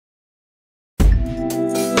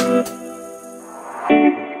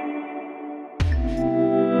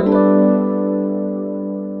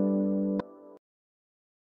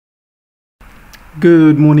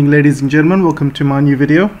Good morning, ladies and gentlemen. Welcome to my new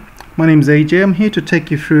video. My name is AJ. I'm here to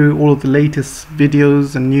take you through all of the latest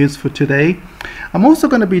videos and news for today. I'm also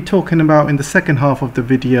going to be talking about, in the second half of the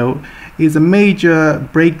video, is a major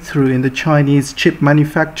breakthrough in the Chinese chip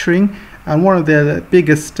manufacturing, and one of the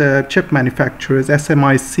biggest chip manufacturers,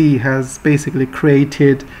 SMIC, has basically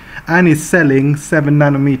created and is selling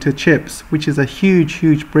 7nm chips, which is a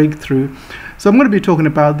huge breakthrough. So I'm going to be talking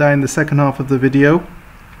about that in the second half of the video.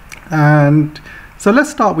 And so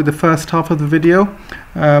let's start with the first half of the video.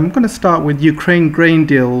 I'm going to start with Ukraine grain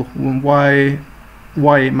deal, why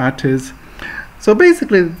it matters. So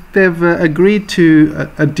basically they've agreed to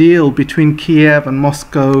a deal between Kiev and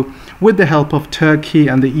Moscow with the help of Turkey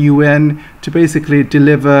and the UN to basically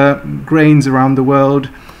deliver grains around the world.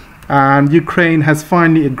 And Ukraine has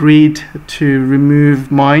finally agreed to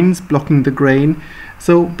remove mines blocking the grain.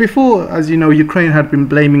 So before, as you know, Ukraine had been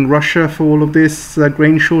blaming Russia for all of this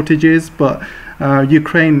grain shortages, but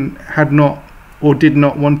Ukraine had not or did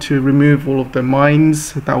not want to remove all of the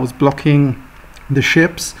mines that was blocking the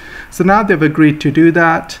ships. So now they've agreed to do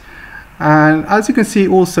that. And as you can see,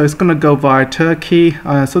 also it's going to go via Turkey.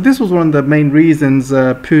 So this was one of the main reasons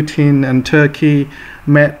Putin and Turkey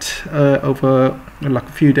met over like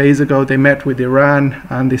a few days ago. They met with Iran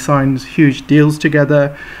and they signed huge deals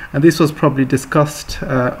together, and this was probably discussed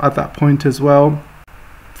at that point as well.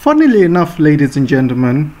 Funnily enough, ladies and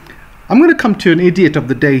gentlemen, I'm going to come to an idiot of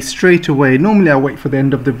the day straight away. Normally I wait for the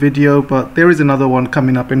end of the video, but there is another one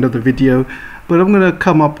coming up end of the video, but I'm going to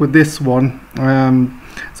come up with this one.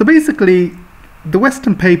 So basically the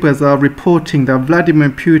Western papers are reporting that Vladimir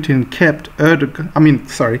Putin kept Erdogan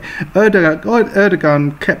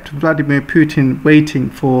kept Vladimir Putin waiting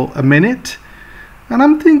for a minute. And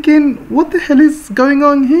I'm thinking, what the hell is going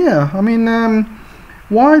on here? I mean,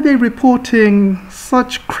 why are they reporting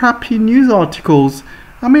such crappy news articles?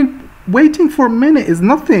 I mean, waiting for a minute is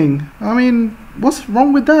nothing. I mean, what's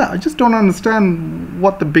wrong with that? I just don't understand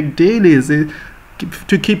what the big deal is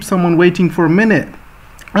to keep someone waiting for a minute.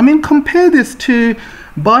 I mean, compare this to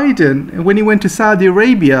Biden when he went to Saudi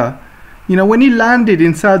Arabia. You know, when he landed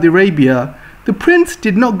in Saudi Arabia, the prince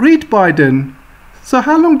did not greet Biden. So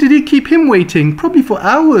how long did he keep him waiting? Probably for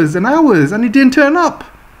hours and hours, and he didn't turn up.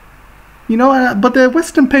 You know, but the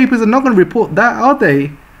Western papers are not going to report that, are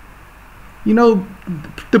they? You know,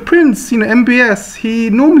 the prince, you know, MBS, he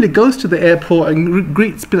normally goes to the airport and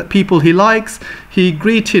greets people he likes. He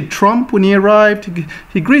greeted Trump when he arrived.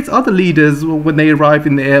 He greets other leaders when they arrive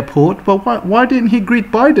in the airport. But why didn't he greet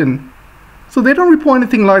Biden? So they don't report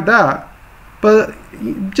anything like that. But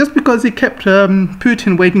just because he kept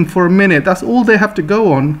Putin waiting for a minute, that's all they have to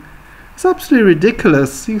go on. It's absolutely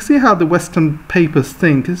ridiculous. You see how the Western papers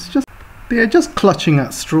think. It's just, they're just clutching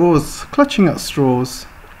at straws.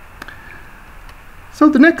 So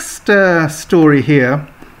the next story here,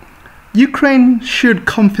 Ukraine should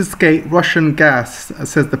confiscate Russian gas,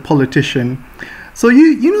 says the politician. So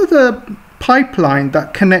you know the pipeline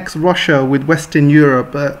that connects Russia with Western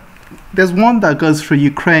Europe, there's one that goes through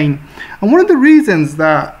Ukraine. And one of the reasons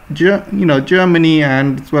that Germany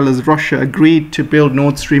and as well as Russia agreed to build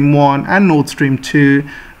Nord Stream 1 and Nord Stream 2,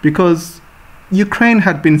 because Ukraine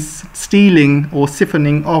had been stealing or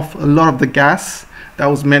siphoning off a lot of the gas that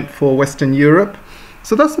was meant for Western Europe.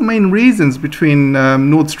 So that's the main reasons between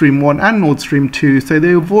Nord Stream 1 and Nord Stream 2. So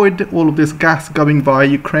they avoid all of this gas going via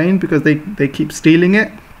Ukraine because they keep stealing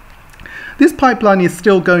it. This pipeline is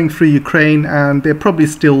still going through Ukraine and they're probably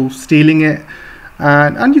still stealing it.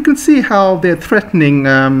 And you can see how they're threatening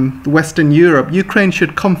Western Europe. Ukraine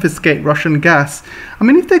should confiscate Russian gas. I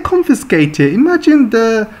mean, if they confiscate it, imagine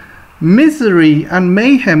the misery and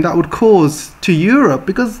mayhem that would cause to Europe,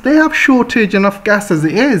 because they have shortage enough gas as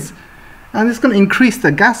it is. And it's going to increase the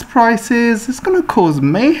gas prices. It's going to cause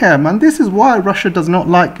mayhem. And this is why Russia does not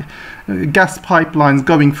like gas pipelines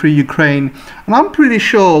going through Ukraine. And I'm pretty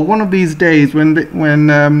sure one of these days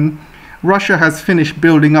when Russia has finished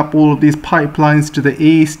building up all of these pipelines to the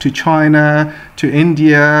east, to China, to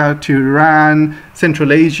India, to Iran,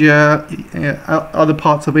 Central Asia, other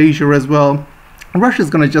parts of Asia as well, Russia's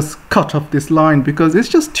going to just cut off this line because it's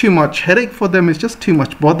just too much headache for them. It's just too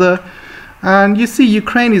much bother. And you see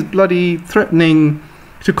Ukraine is bloody threatening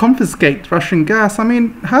to confiscate Russian gas. I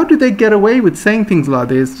mean, how do they get away with saying things like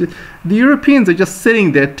this? The Europeans are just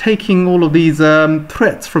sitting there taking all of these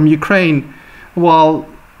threats from Ukraine while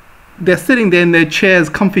they're sitting there in their chairs,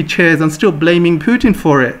 comfy chairs, and still blaming Putin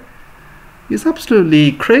for it. It's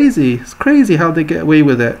absolutely crazy. It's crazy how they get away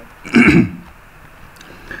with it.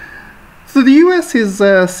 So the US is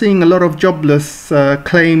seeing a lot of jobless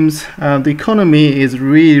claims. The economy is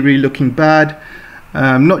really looking bad.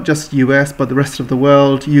 not just US, but the rest of the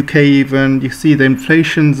world, UK even. You see the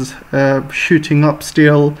inflation's shooting up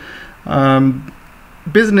still.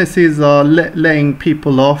 Businesses are laying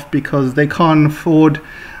people off because they can't afford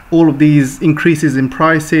all of these increases in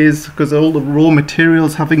prices, because all the raw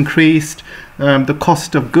materials have increased, the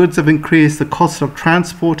cost of goods have increased, the cost of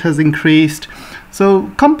transport has increased. So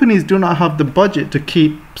companies do not have the budget to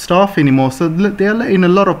keep staff anymore, so they're letting a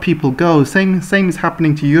lot of people go. Same is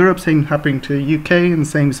happening to Europe, same is happening to UK, and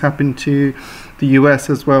same is happening to the US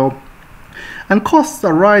as well. And costs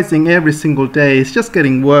are rising every single day. It's just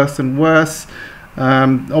getting worse and worse.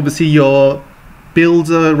 Obviously your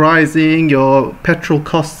bills are rising, your petrol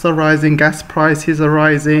costs are rising, gas prices are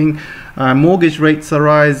rising, mortgage rates are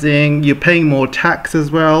rising, you're paying more tax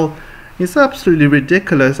as well. It's absolutely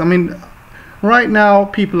ridiculous. I mean, right now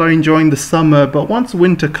people are enjoying the summer, but once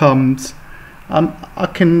winter comes, I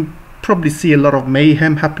can probably see a lot of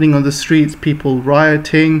mayhem happening on the streets, people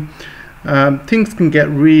rioting. Things can get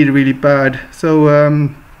really, really bad. So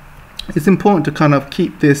it's important to kind of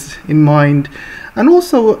keep this in mind. And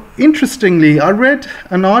also, interestingly, I read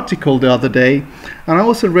an article the other day, and I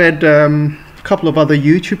also read a couple of other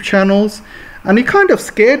YouTube channels, and it kind of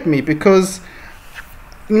scared me because,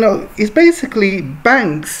 you know, it's basically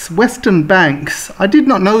banks, Western banks, I did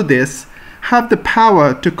not know this, have the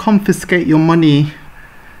power to confiscate your money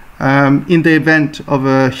in the event of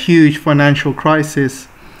a huge financial crisis.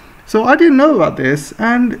 So I didn't know about this,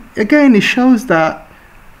 and again, it shows that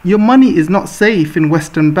your money is not safe in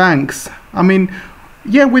Western banks. I mean,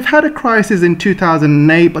 yeah, we've had a crisis in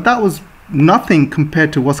 2008, but that was nothing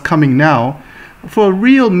compared to what's coming now. For a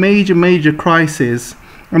real major crisis,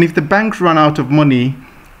 and if the banks run out of money,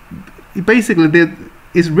 basically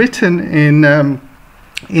it's written in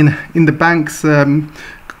the banks. There's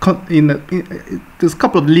a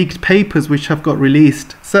couple of leaked papers which have got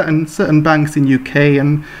released. Certain banks in UK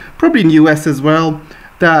and probably in US as well,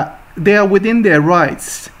 that they are within their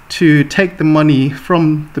rights to take the money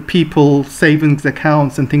from the people's savings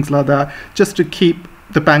accounts and things like that, just to keep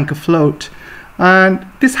the bank afloat. And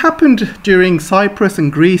this happened during Cyprus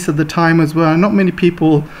and Greece at the time as well. Not many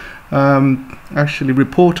people actually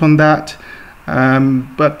report on that.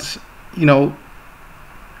 But you know,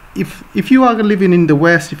 if you are living in the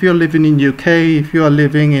West, if you're living in UK, if you are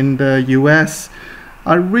living in the US,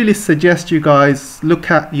 I really suggest you guys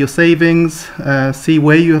look at your savings, see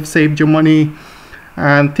where you have saved your money,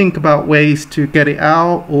 and think about ways to get it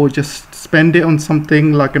out or just spend it on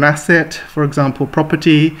something like an asset, for example,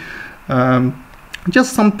 property,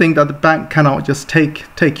 just something that the bank cannot just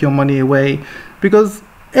take your money away. Because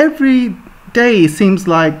every day it seems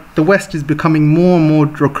like the West is becoming more and more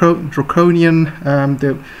draconian.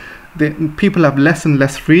 The people have less and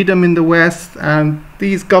less freedom in the West, and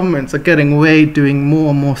these governments are getting away doing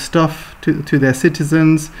more and more stuff to their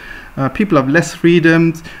citizens. People have less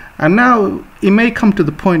freedoms, and now it may come to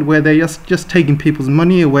the point where they're just taking people's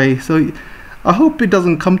money away. So I hope it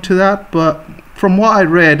doesn't come to that, but from what I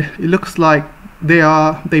read, it looks like they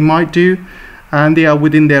might do, and they are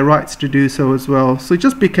within their rights to do so as well. So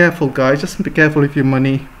just be careful, guys. Just be careful with your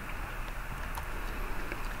money.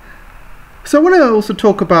 So I want to also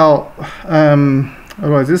talk about,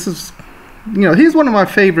 otherwise this is, you know, he's one of my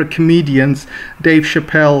favorite comedians, Dave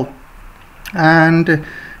Chappelle, and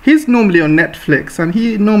he's normally on Netflix, and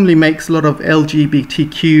he normally makes a lot of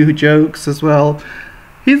LGBTQ jokes as well.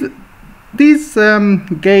 These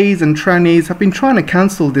gays and trannies have been trying to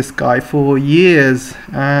cancel this guy for years,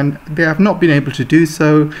 and they have not been able to do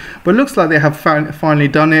so, but it looks like they have finally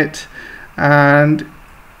done it. And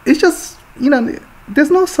it's just, you know,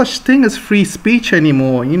 there's no such thing as free speech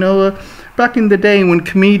anymore. You know, back in the day when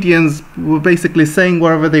comedians were basically saying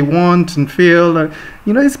whatever they want and feel,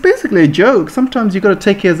 you know, it's basically a joke. Sometimes you got to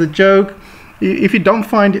take it as a joke. If you don't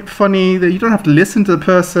find it funny, that you don't have to listen to the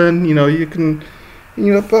person. You know, you can,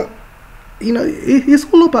 you know, but you know, it's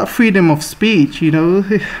all about freedom of speech. You know,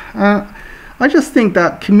 I just think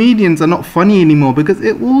that comedians are not funny anymore, because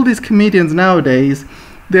all these comedians nowadays,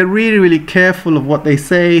 they're really careful of what they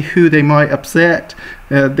say, who they might upset.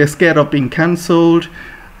 They're scared of being cancelled,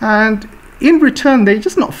 and in return, they're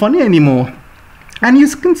just not funny anymore. And you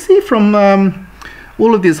can see from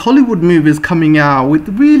all of these Hollywood movies coming out with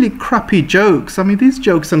really crappy jokes. I mean, these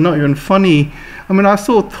jokes are not even funny. I mean, I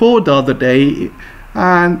saw Thor the other day,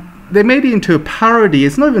 and they made it into a parody.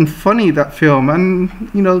 It's not even funny, that film. And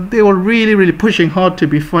you know, they were really pushing hard to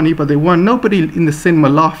be funny, but they weren't. Nobody in the cinema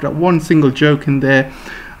laughed at one single joke in there.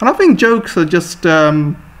 And I think jokes are just,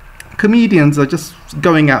 comedians are just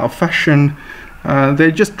going out of fashion. They're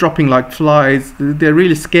just dropping like flies. They're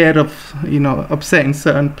really scared of, you know, upsetting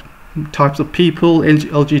certain types of people,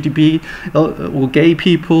 LGBT or gay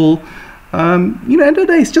people. You know, at the end of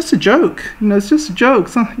the day, it's just a joke. You know, it's just a joke.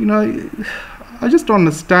 So, you know, I just don't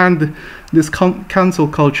understand this cancel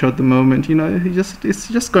culture at the moment. You know, it's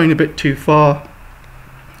just going a bit too far.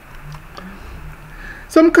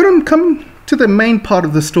 So I'm going to come to the main part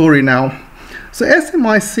of the story now. So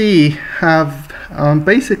SMIC have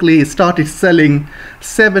basically started selling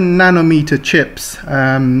 7 nanometer chips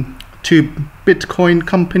to Bitcoin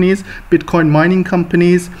companies, Bitcoin mining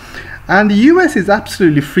companies. And the US is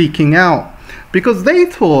absolutely freaking out because they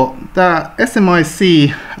thought that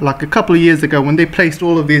SMIC, like a couple of years ago when they placed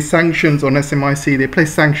all of these sanctions on SMIC, they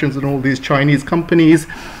placed sanctions on all these Chinese companies.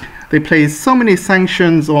 They placed so many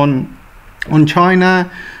sanctions on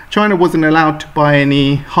China. China wasn't allowed to buy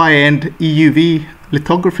any high-end EUV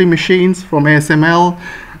lithography machines from ASML.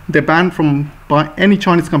 They're banned from any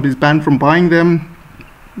Chinese companies banned from buying them,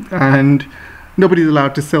 and nobody's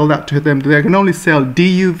allowed to sell that to them. They can only sell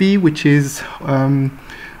DUV, which is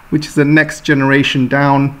the next generation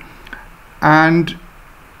down. And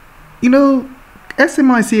you know,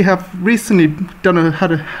 SMIC have recently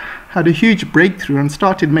had a huge breakthrough and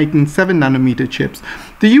started making 7 nanometer chips.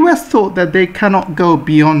 The US thought that they cannot go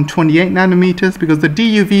beyond 28 nanometers because the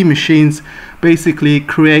DUV machines basically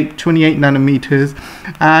create 28 nanometers,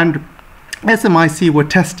 and SMIC were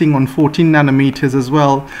testing on 14 nanometers as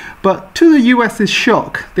well. But to the US's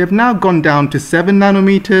shock, they've now gone down to 7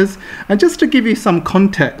 nanometers. And just to give you some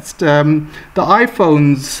context, the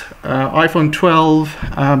iPhone 12,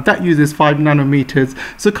 that uses 5 nanometers.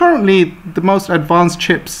 So currently, the most advanced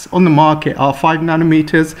chips on the market are 5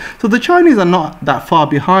 nanometers. So the Chinese are not that far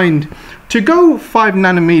behind. To go 5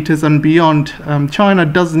 nanometers and beyond, China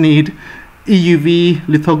does need EUV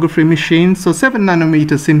lithography machines. So 7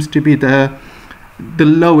 nanometers seems to be the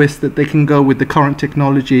lowest that they can go with the current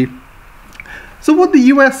technology. So what the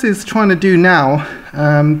US is trying to do now,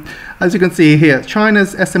 as you can see here,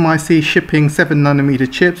 China's SMIC shipping 7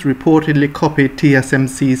 nanometer chips reportedly copied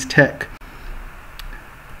TSMC's tech.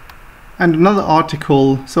 And another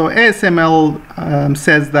article, so ASML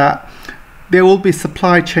says that there will be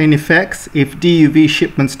supply chain effects if DUV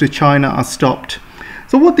shipments to China are stopped.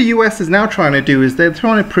 So what the US is now trying to do is they're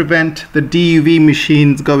trying to prevent the DUV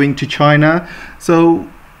machines going to China. So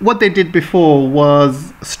what they did before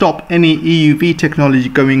was stop any EUV technology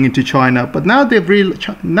going into China. But now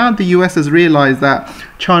now the US has realized that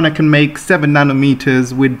China can make 7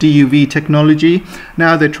 nanometers with DUV technology.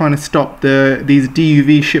 Now they're trying to stop these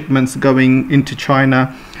DUV shipments going into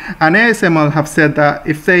China. And ASML have said that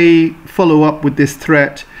if they follow up with this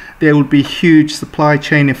threat, there will be huge supply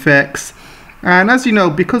chain effects. And as you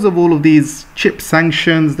know, because of all of these chip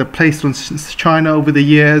sanctions that placed on China over the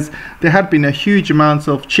years, there had been a huge amount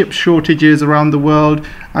of chip shortages around the world,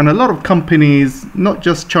 and a lot of companies, not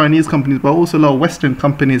just Chinese companies, but also a lot of Western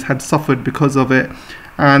companies had suffered because of it.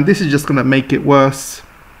 And this is just going to make it worse.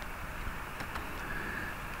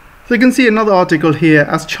 So you can see another article here.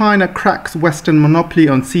 As China cracks Western monopoly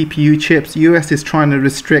on CPU chips, US is trying to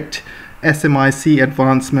restrict SMIC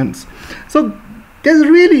advancements. So there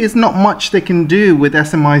really is not much they can do with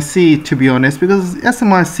SMIC, to be honest, because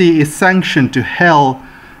SMIC is sanctioned to hell.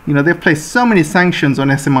 You know, they've placed so many sanctions on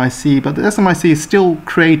SMIC, but the SMIC is still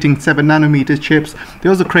creating 7 nanometer chips.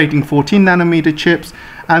 They're also creating 14 nanometer chips,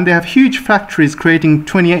 and they have huge factories creating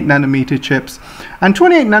 28 nanometer chips. And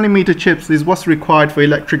 28 nanometer chips is what's required for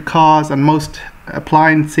electric cars and most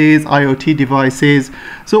appliances, IoT devices.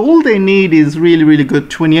 So all they need is really, really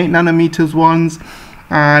good 28 nanometers ones.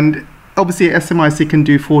 And obviously SMIC can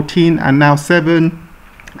do 14 and now 7,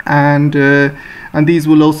 and these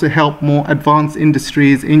will also help more advanced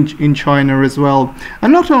industries in China as well.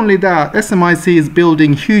 And not only that, SMIC is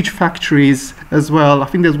building huge factories as well. I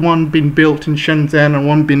think there's one being built in Shenzhen and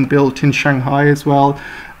one being built in Shanghai as well.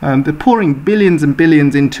 They're pouring billions and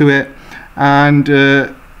billions into it, and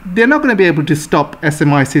they're not going to be able to stop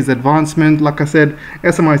SMIC's advancement. Like I said,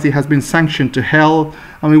 SMIC has been sanctioned to hell.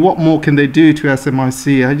 I mean, what more can they do to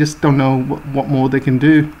SMIC? I just don't know what more they can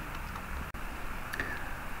do.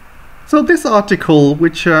 So this article,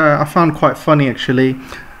 which I found quite funny actually.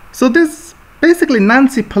 So this basically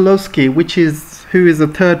Nancy Pelosi, who is the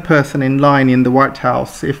third person in line in the White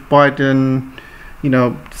House. If Biden, you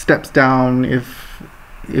know, steps down, if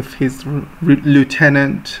his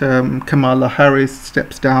lieutenant Kamala Harris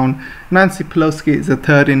steps down, Nancy Pelosi is the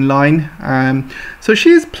third in line. So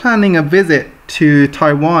she's planning a visit to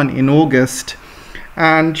Taiwan in August,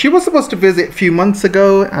 and she was supposed to visit a few months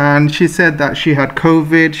ago, and she said that she had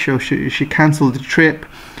COVID, so she cancelled the trip.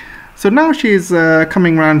 So now she's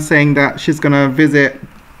coming around saying that she's going to visit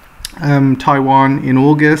Taiwan in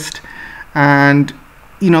August, and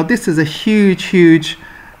this is a huge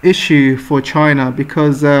issue for China,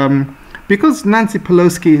 because Nancy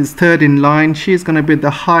Pelosi is third in line. She's going to be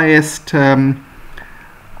the highest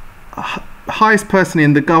person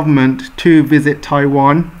in the government to visit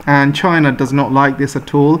Taiwan, and China does not like this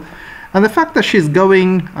at all. And the fact that she's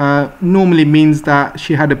going normally means that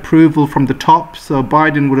she had approval from the top, so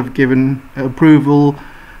Biden would have given approval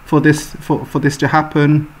for this to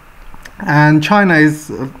happen. And China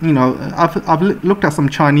is, I've looked at some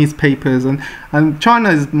Chinese papers, and China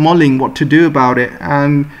is mulling what to do about it,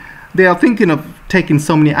 and they are thinking of taking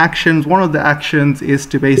so many actions. One of the actions is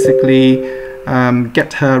to basically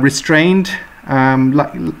get her restrained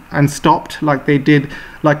and stopped, like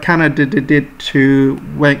Canada did to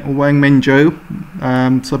Wang Menzhou.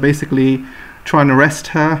 So basically try and arrest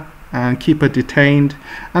her and keep her detained.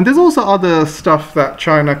 And there's also other stuff that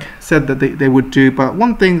China said that they would do, but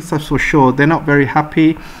one thing's for sure, they're not very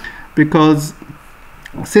happy, because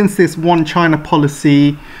since this one China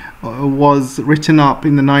policy was written up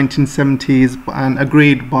in the 1970s and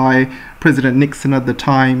agreed by President Nixon at the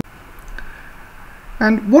time.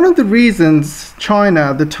 And one of the reasons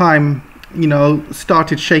China at the time,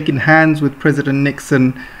 started shaking hands with President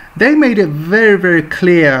Nixon, they made it very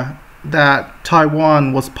clear that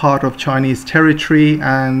Taiwan was part of Chinese territory,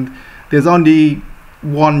 and there's only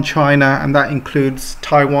one China, and that includes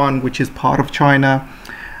Taiwan, which is part of China.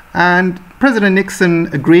 And President Nixon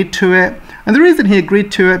agreed to it, and the reason he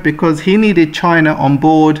agreed to it because he needed China on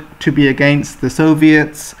board to be against the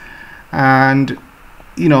Soviets, and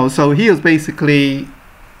so he was basically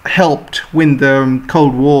helped win the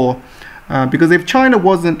Cold War, because if China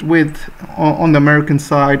wasn't on the American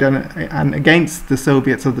side and against the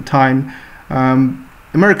Soviets at the time,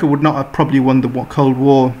 America would not have probably won the Cold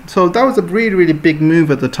War. So that was a really big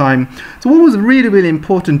move at the time. So what was really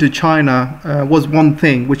important to China was one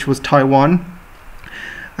thing, which was Taiwan.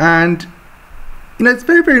 And it's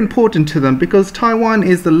very important to them, because Taiwan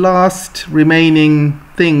is the last remaining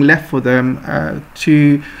thing left for them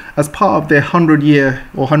as part of their 100-year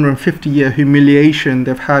or 150-year humiliation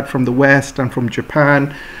they've had from the West and from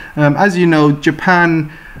Japan. As you know,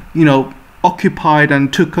 Japan occupied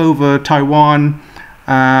and took over Taiwan,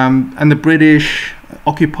 and the British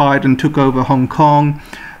occupied and took over Hong Kong.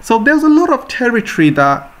 So there's a lot of territory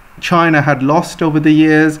that China had lost over the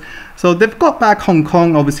years. So they've got back Hong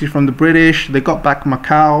Kong, obviously, from the British. They got back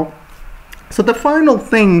Macau. So the final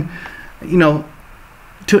thing,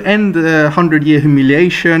 to end the 100-year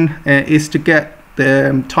humiliation is to get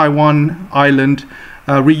the Taiwan island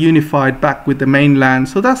reunified back with the mainland.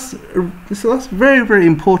 So that's very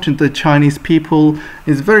important to the Chinese people.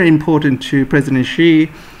 It's very important to President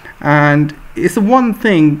Xi, and it's the one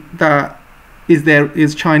thing that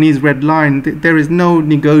is Chinese red line. There is no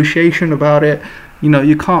negotiation about it.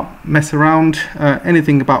 You can't mess around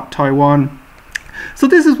anything about Taiwan. So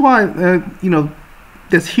this is why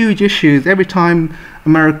there's huge issues every time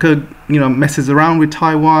America messes around with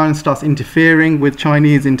Taiwan, starts interfering with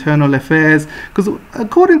Chinese internal affairs, because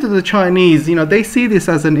according to the Chinese, they see this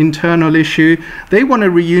as an internal issue. They want to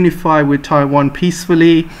reunify with Taiwan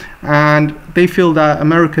peacefully, and they feel that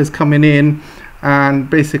America is coming in and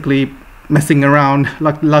basically messing around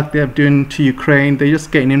like they're doing to Ukraine. They're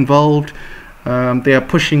just getting involved. They are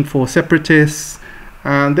pushing for separatists,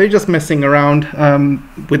 and they're just messing around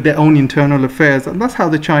with their own internal affairs, and that's how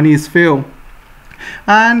the Chinese feel.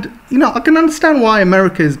 And I can understand why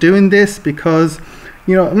America is doing this, because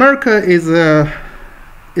America is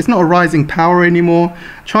not a rising power anymore.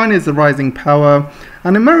 China is a rising power,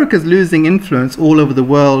 and America is losing influence all over the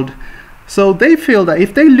world. So they feel that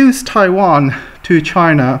if they lose Taiwan to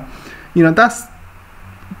China, that's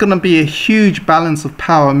going to be a huge balance of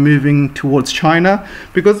power moving towards China,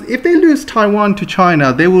 because if they lose Taiwan to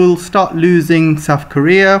China, they will start losing South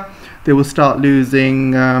Korea, they will start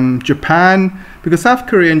losing Japan, because South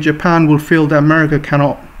Korea and Japan will feel that America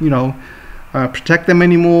cannot protect them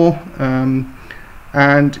anymore,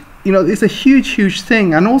 and it's a huge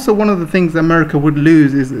thing. And also one of the things America would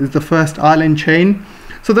lose is the first island chain.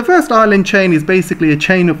 So the first island chain is basically a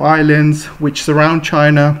chain of islands which surround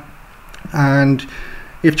China, and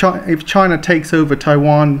if China takes over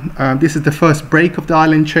Taiwan, this is the first break of the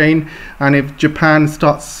island chain. And if Japan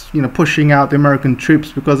starts, pushing out the American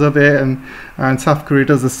troops because of it, and South Korea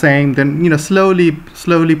does the same, then slowly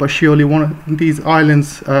but surely, one of these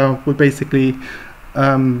islands will basically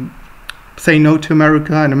say no to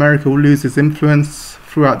America, and America will lose its influence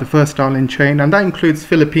throughout the first island chain, and that includes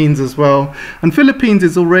Philippines as well. And Philippines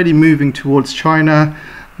is already moving towards China.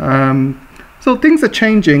 So things are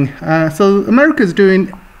changing. So America is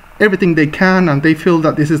doing everything they can, and they feel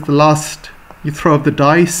that this is the last throw of the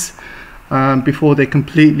dice before they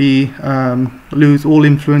completely lose all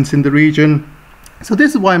influence in the region. So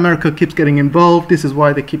this is why America keeps getting involved. This is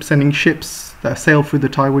why they keep sending ships that sail through the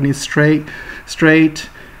Taiwanese Strait.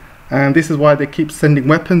 And this is why they keep sending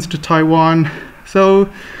weapons to Taiwan. So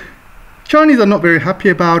Chinese are not very happy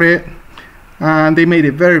about it, and they made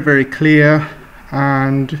it very, very clear.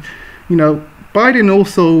 And you know, Biden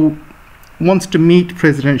also wants to meet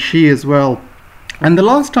President Xi as well. And the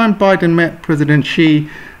last time Biden met President Xi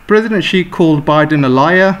called Biden a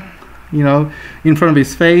liar, you know, in front of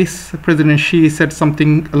his face. President Xi said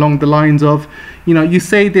something along the lines of, you know, you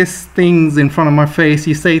say these things in front of my face,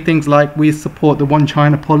 you say things like we support the one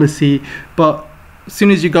China policy, but as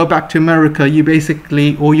soon as you go back to America, you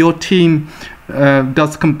basically, or your team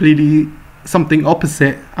does completely something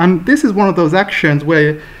opposite. And this is one of those actions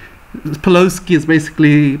where Pelosi has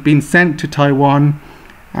basically been sent to Taiwan,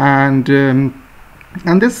 and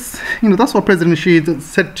this, you know, that's what President Xi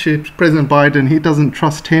said to President Biden. He doesn't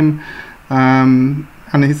trust him, and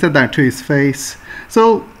he said that to his face.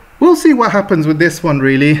 So we'll see what happens with this one,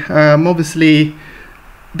 really. Obviously,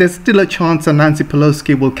 there's still a chance that Nancy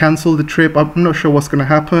Pelosi will cancel the trip. I'm not sure what's going to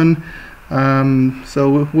happen.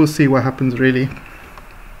 So we'll see what happens, really.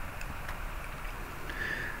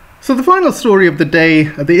 So the final story of the day,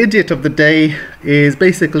 the idiot of the day, is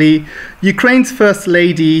basically Ukraine's First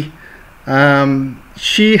Lady.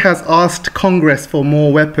 She has asked Congress for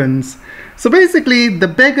more weapons. So basically, the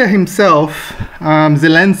beggar himself,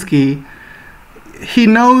 Zelensky, he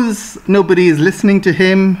knows nobody is listening to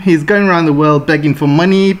him. He's going around the world begging for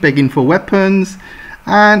money, begging for weapons,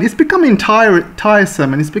 and it's becoming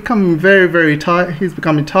tiresome, and it's becoming very, very tired. He's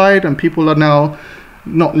becoming tired, and people are now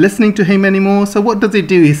not listening to him anymore. So what does he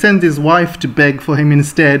do? He sends his wife to beg for him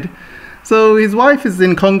instead. So his wife is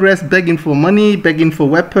in Congress begging for money, begging for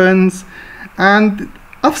weapons. And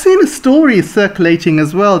I've seen a story circulating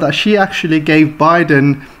as well that she actually gave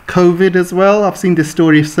Biden COVID as well. I've seen this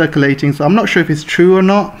story circulating, so I'm not sure if it's true or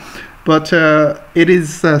not, but it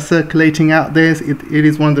is circulating out there. It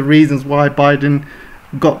is one of the reasons why Biden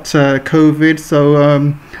got COVID. So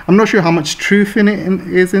I'm not sure how much truth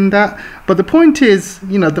is in that. But the point is,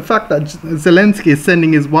 you know, the fact that Zelensky is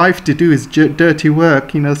sending his wife to do his dirty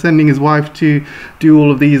work, you know, sending his wife to do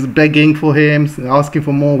all of these begging for him, asking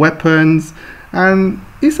for more weapons. And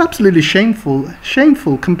it's absolutely shameful,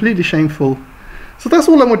 completely shameful. So that's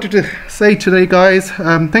all I wanted to say today, guys.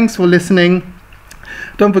 Thanks for listening.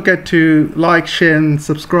 Don't forget to like, share and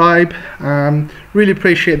subscribe. Really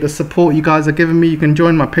appreciate the support you guys are giving me. You can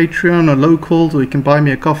join my Patreon or locals, or you can buy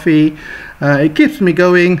me a coffee. It keeps me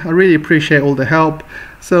going. I really appreciate all the help.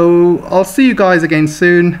 So I'll see you guys again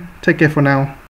soon. Take care for now.